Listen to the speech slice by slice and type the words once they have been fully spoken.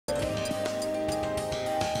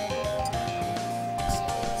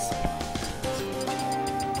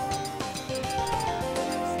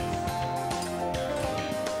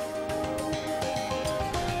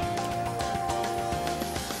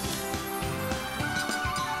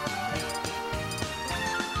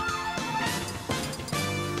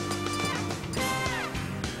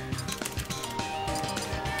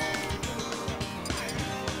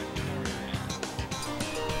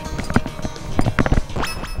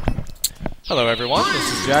Hello everyone,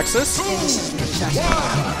 this is Jaxus.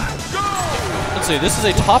 Let's see, this is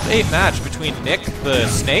a top 8 match between Nick the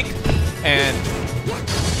Snake and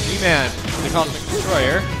G-Man the Cosmic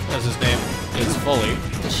Destroyer, as his name is fully,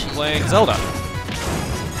 playing Zelda.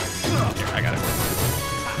 Here, I got it.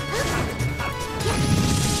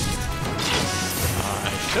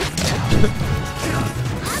 I should.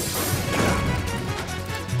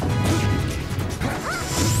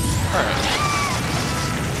 Alright.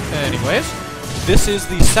 Anyways, this is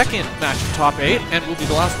the second match of top 8, and will be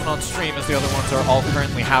the last one on stream, as the other ones are all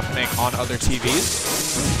currently happening on other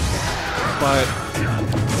TVs. But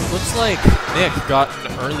looks like Nick got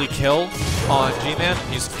an early kill on G-Man.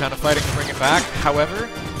 He's kind of fighting to bring it back. However,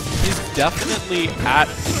 he's definitely at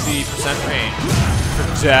the percent range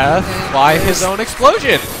for death by his own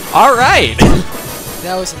explosion. All right.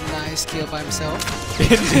 That was a nice kill by himself.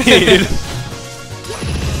 Indeed.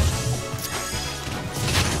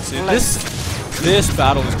 See, this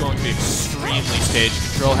battle is going to be extremely stage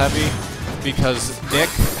control heavy because Nick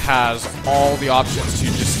has all the options to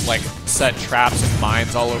just like set traps and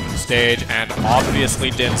mines all over the stage, and obviously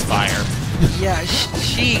Din's fire. Yeah,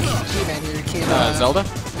 G-Man here came Zelda?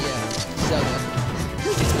 Yeah, Zelda.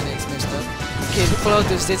 Gets my names mixed up. Okay, pull out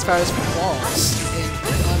those Din's fires from walls and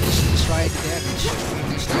unleash strike damage.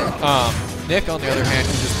 Nick, on the other hand,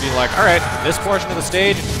 can just be like, alright, this portion of the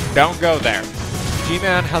stage, don't go there.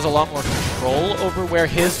 G-Man has a lot more control over where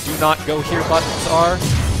his do not go here buttons are,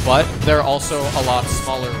 but they're also a lot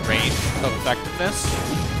smaller range of effectiveness.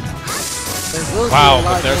 Wow,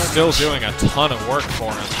 but they're still doing a ton of work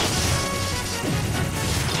for him.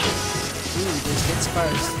 Ooh, there's Din's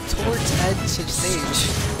fires towards edge of stage.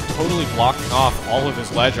 Totally blocking off all of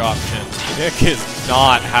his ledge options. Nick is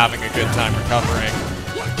not having a good time recovering.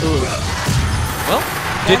 Ooh. Well,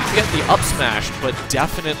 didn't get the up smash, but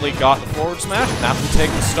definitely got the forward smash, and that will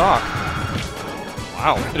take the stock.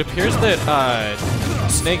 Wow. It appears that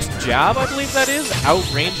Snake's jab, I believe that is,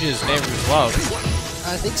 outranges Nehru's love.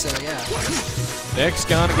 I think so, yeah. Nick's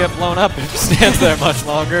gonna get blown up if he stands there much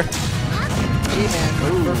longer.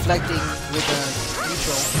 G-Man reflecting with a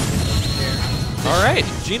neutral there. Alright,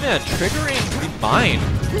 G-Man triggering the mine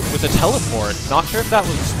with a teleport. Not sure if that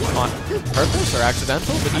was on purpose or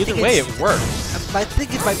accidental, but either way it worked. I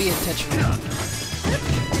think it might be intentional.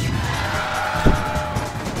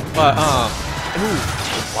 But, ooh,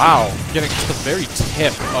 wow, getting just the very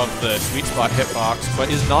tip of the sweet spot hitbox, but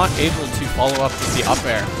is not able to follow up with the up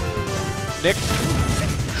air. Nick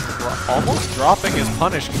almost dropping his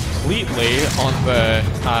punish completely on the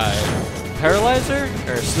paralyzer,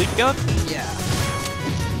 or sleep gun. Yeah.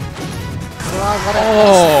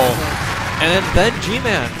 Oh! And then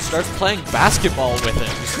G-Man starts playing basketball with him.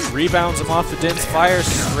 Just rebounds him off the Din's fire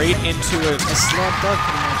straight into a slam dunk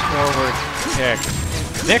forward kick.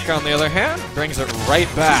 Nick, on the other hand, brings it right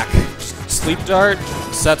back. Sleep dart,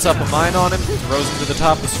 sets up a mine on him, throws him to the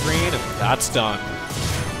top of the screen, and that's done.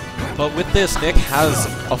 But with this, Nick has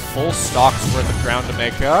a full stock's worth of ground to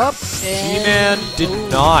make up. G-Man did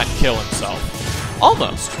not kill himself.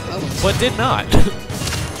 Almost, but did not.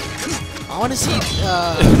 I want to see,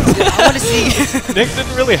 I want to see... Nick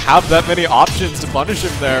didn't really have that many options to punish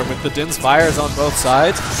him there with the Din's fires on both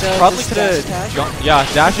sides. So probably could have jumped, yeah,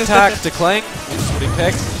 dash attack to Clank, which is what he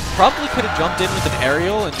picked. Probably could have jumped in with an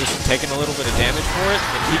aerial and just taken a little bit of damage for it,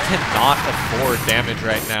 but he cannot afford damage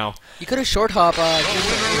right now. You could have short hop,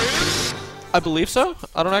 I believe so?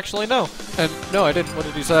 I don't actually know. And no, I didn't. What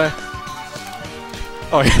did he say?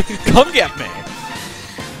 Oh, come get me!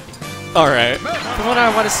 Alright. From what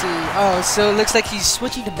I want to see... Oh, so it looks like he's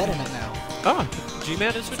switching to meta now. Oh,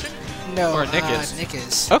 G-Man is switching? No, or Nick is? Nick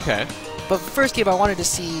is. Okay. But first game, I wanted to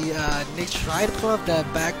see Nick try to pull up the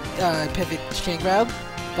back pivot chain grab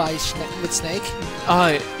with Snake.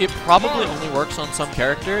 It probably only works on some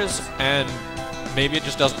characters, and maybe it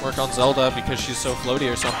just doesn't work on Zelda because she's so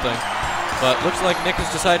floaty or something. But looks like Nick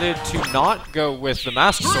has decided to not go with the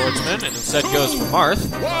Masked Swordsman, and instead goes for Marth,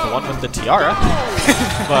 the one with the tiara.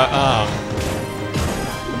 But,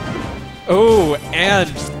 oh, and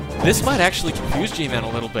this might actually confuse G-Man a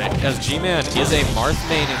little bit, as G-Man is a Marth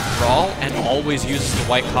main in Brawl and always uses the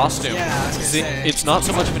white costume. Yeah, it's not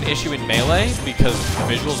so much of an issue in Melee, because the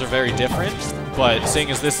visuals are very different, but seeing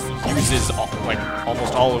as this uses like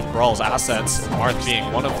almost all of Brawl's assets, Marth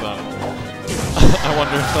being one of them, I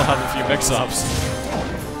wonder if they'll have a few mix-ups.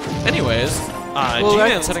 Anyways,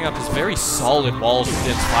 G-Man setting up his very solid walls with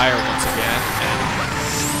Din's fire once again,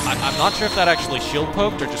 and I'm not sure if that actually shield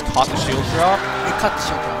poked or just caught the shield drop. It caught the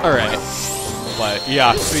shield drop. Alright. But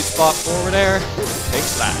yeah, sweet spot forward air,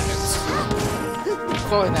 takes that.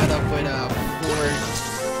 Following that up with forward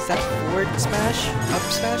that forward smash? Up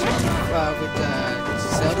smash? With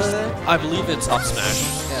Zelda there? I believe it's up smash.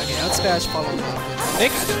 Yeah, okay, up smash followed up with...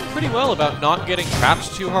 Nick's doing pretty well about not getting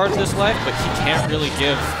trapped too hard this life, but he can't really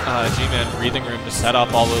give G-Man breathing room to set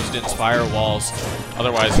up all those Dinspire walls.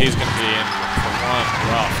 Otherwise, he's going to be in for one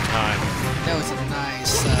rough time. That was a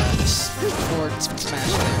nice forward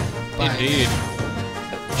smash there. Indeed.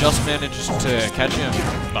 Just manages to catch him,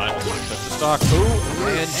 but with the stock. Ooh,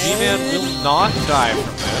 and G-Man will not die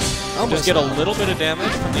from this. Just get a little bit of damage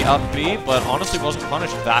from the up B, but honestly wasn't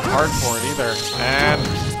punished that hard for it either. And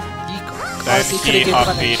then he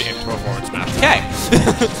up B'd into a forward smash. Okay.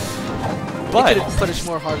 But he could have punished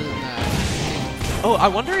more harder than that. Oh, I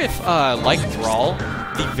wonder if, like Brawl,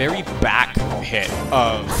 the very back hit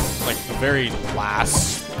of, like, the very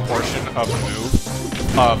last portion of the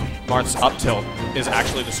move of Marth's up tilt is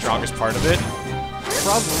actually the strongest part of it.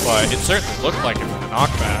 Probably. But it certainly looked like it with the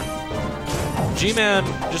knockback. G-Man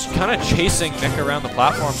just kind of chasing Nick around the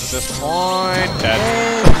platforms at this point.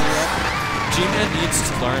 G-Man needs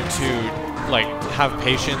to learn to, like, have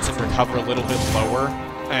patience and recover a little bit lower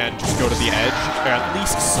and just go to the edge, or at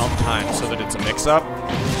least sometimes, so that it's a mix-up.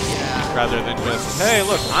 Yeah. Rather than just, hey,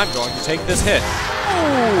 look, I'm going to take this hit.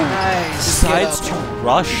 Nice. Decides to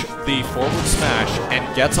rush the forward smash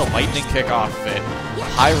and gets a lightning kick off of it.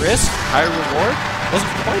 High risk, high reward.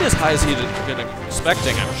 Wasn't quite as high as he'd been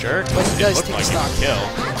expecting, I'm sure, because it looked like he could kill.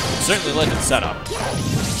 Certainly led to the setup.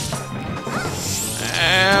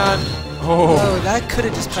 And oh, that could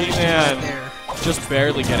have just punished him right there. Just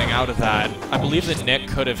barely getting out of that. I believe that Nick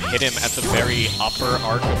could have hit him at the very upper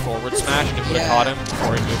arc of forward smash, and it would have caught him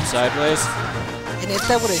before he moved sideways. And if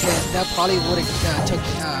that would have hit, that probably would have took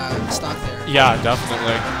stock there. Yeah,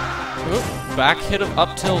 definitely. Oop, back hit of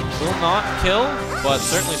up tilt will not kill, but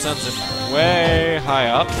certainly sends it way high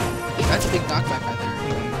up. That's a big knockback right there.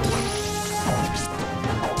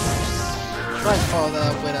 Try to follow that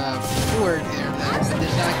up with a forward air there, but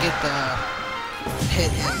did not get the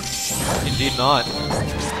hit in. Indeed not.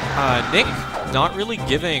 Nick not really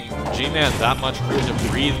giving G-Man that much room to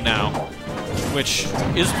breathe now, which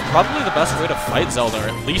is probably the best way to fight Zelda, or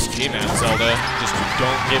at least G-Man Zelda. Just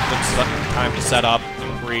don't give them time to set up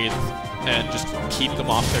and breathe, and just keep them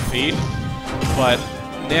off their feet. But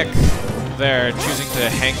Nick there choosing to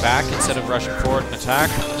hang back instead of rushing forward and attack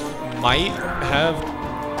might have...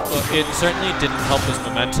 Well, it certainly didn't help his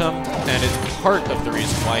momentum, and is part of the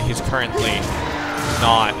reason why he's currently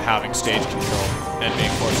not having stage control and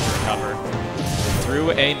being forced to recover.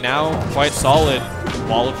 Through a now quite solid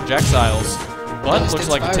wall of projectiles, but looks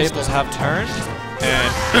like the tables have turned,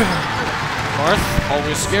 and Marth,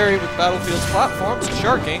 always scary with Battlefield's platforms and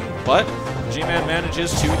sharking, but G-Man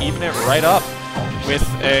manages to even it right up with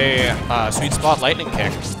a sweet spot lightning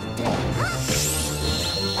kick.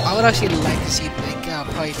 I would actually like to see Nick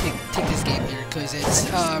probably take this game here, because it's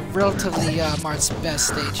relatively Marth's best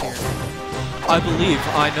stage here.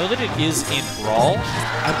 I know that it is in Brawl.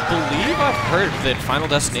 I believe I've heard that Final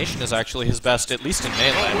Destination is actually his best, at least in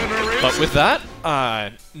Melee. But with that,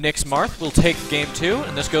 Nick's Marth will take Game 2,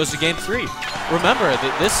 and this goes to Game 3. Remember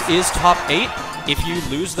that this is top 8. If you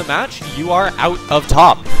lose the match, you are out of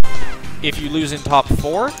top. If you lose in top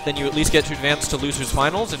 4, then you at least get to advance to Losers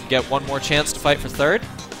Finals and get one more chance to fight for third.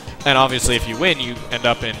 And obviously if you win, you end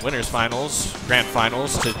up in Winners Finals, Grand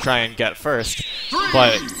Finals, to try and get first.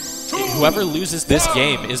 But whoever loses this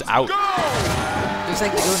game is out. Looks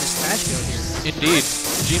like they go into Smashville here. Indeed.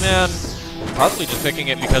 G-Man probably just picking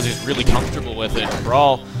it because he's really comfortable with it in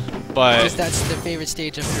Brawl, but... Because that's the favorite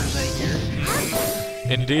stage of everybody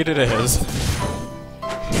here. Indeed it is.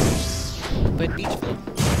 But Beachville.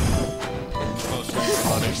 Most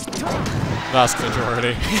funny. Vast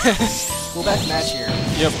majority. Well, back match here.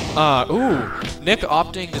 Yep. Ooh. Nick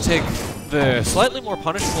opting to take the slightly more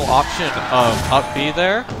punishable option of up B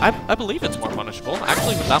there. I believe it's more punishable.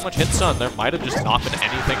 Actually, with that much hit stun, there might have just not been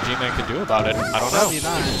anything G-Man could do about it. I don't know.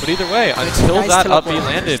 But either way, until that up B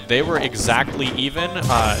landed, they were exactly even.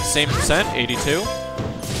 Same percent, 82.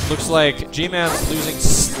 Looks like G-Man's losing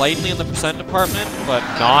slightly in the percent department, but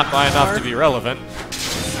not by enough to be relevant.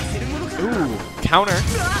 Ooh, counter.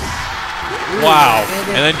 Wow.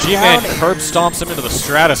 And then G-Man curb stomps him into the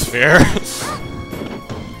stratosphere.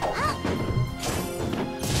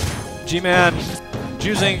 G-Man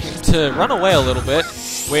choosing to run away a little bit,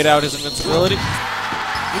 wait out his invincibility.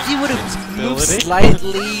 If he would have moved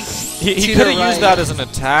slightly he could have used that as an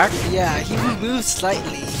attack. Yeah, he moved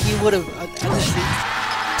slightly. He would have honestly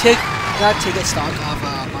not taken stock of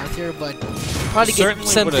Marth here, but probably get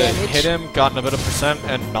some damage. Certainly would have hit him, gotten a bit of percent,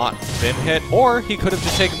 and not been hit. Or he could have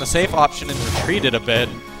just taken the safe option and retreated a bit,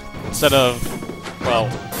 instead of well,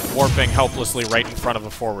 warping helplessly right in front of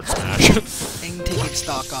a forward smash. And taking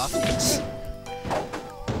stock offense.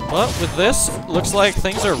 But with this, looks like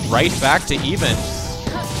things are right back to even.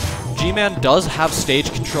 G-Man does have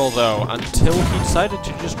stage control, though, until he decided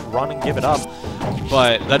to just run and give it up.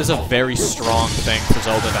 But that is a very strong thing for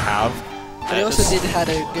Zelda to have. But he also did have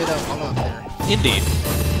a good follow-up there. Indeed.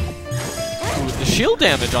 Ooh, the shield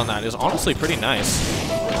damage on that is honestly pretty nice.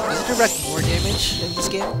 Does it direct more damage in this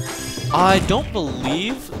game? I don't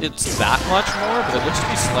believe it's that much more, but it looks to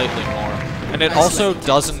be slightly more. And it also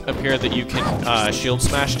doesn't appear that you can shield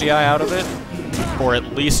smash DI out of it, or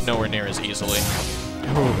at least nowhere near as easily.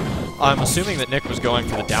 Ooh. I'm assuming that Nick was going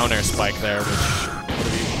for the down air spike there,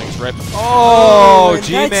 which makes right. Oh,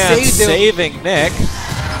 G-Man saving Nick,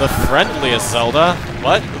 the friendliest Zelda,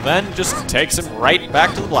 but then just takes him right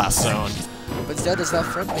back to the blast zone. But Zelda's not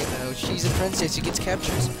friendly though. She's a princess who gets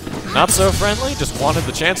captures. Not so friendly, just wanted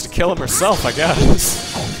the chance to kill him herself, I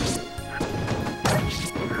guess.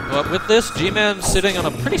 But with this, G-Man sitting on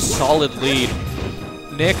a pretty solid lead.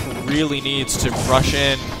 Nick really needs to rush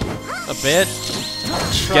in a bit,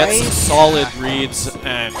 get some solid reads,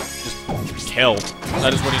 and just kill.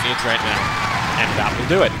 That is what he needs right now, and that will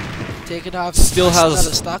do it. Take it off. Still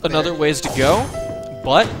has another ways to go,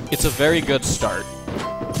 but it's a very good start.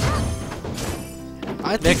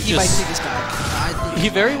 I think he might take his back. He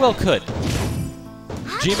very well could.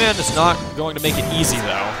 G-Man is not going to make it easy,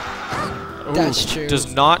 though. Ooh, that's true.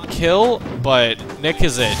 Does not kill, but Nick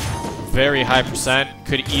is at very high percent.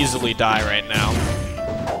 Could easily die right now.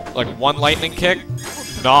 Like one lightning kick,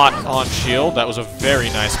 not on shield. That was a very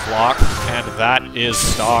nice block, and that is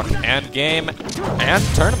stock and game and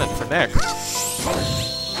tournament for Nick.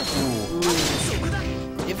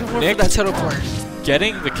 If it weren't for that teleport.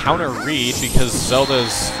 Getting the counter read because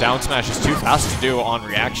Zelda's down smash is too fast to do on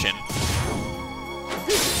reaction.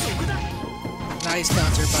 Nice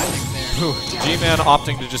counter by Nick there. G-Man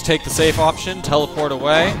opting to just take the safe option, teleport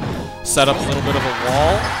away, set up a little bit of a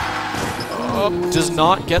wall. Oh, does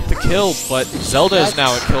not get the kill, but Zelda is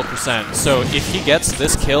now at kill percent. So if he gets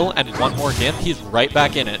this kill and one more gimp, he's right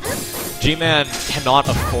back in it. G-Man cannot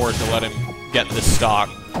afford to let him get this stock.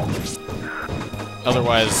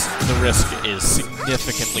 Otherwise, the risk is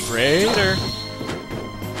significantly greater.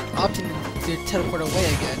 Opting to teleport away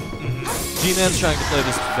again. G-Man's trying to play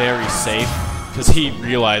this very safe, because he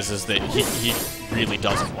realizes that he really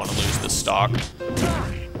doesn't want to lose this stock.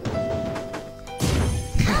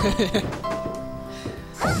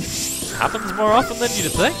 Happens more often than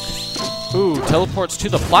you'd think. Ooh, teleports to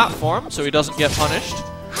the platform, so he doesn't get punished.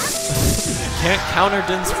 Can't counter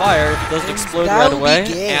Din's fire if it doesn't explode right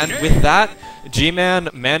away. And with that, G-Man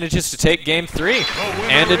manages to take Game 3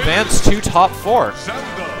 and advance to top 4.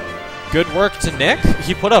 Good work to Nick.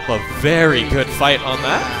 He put up a very good fight on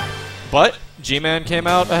that, but G-Man came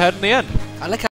out ahead in the end. I like how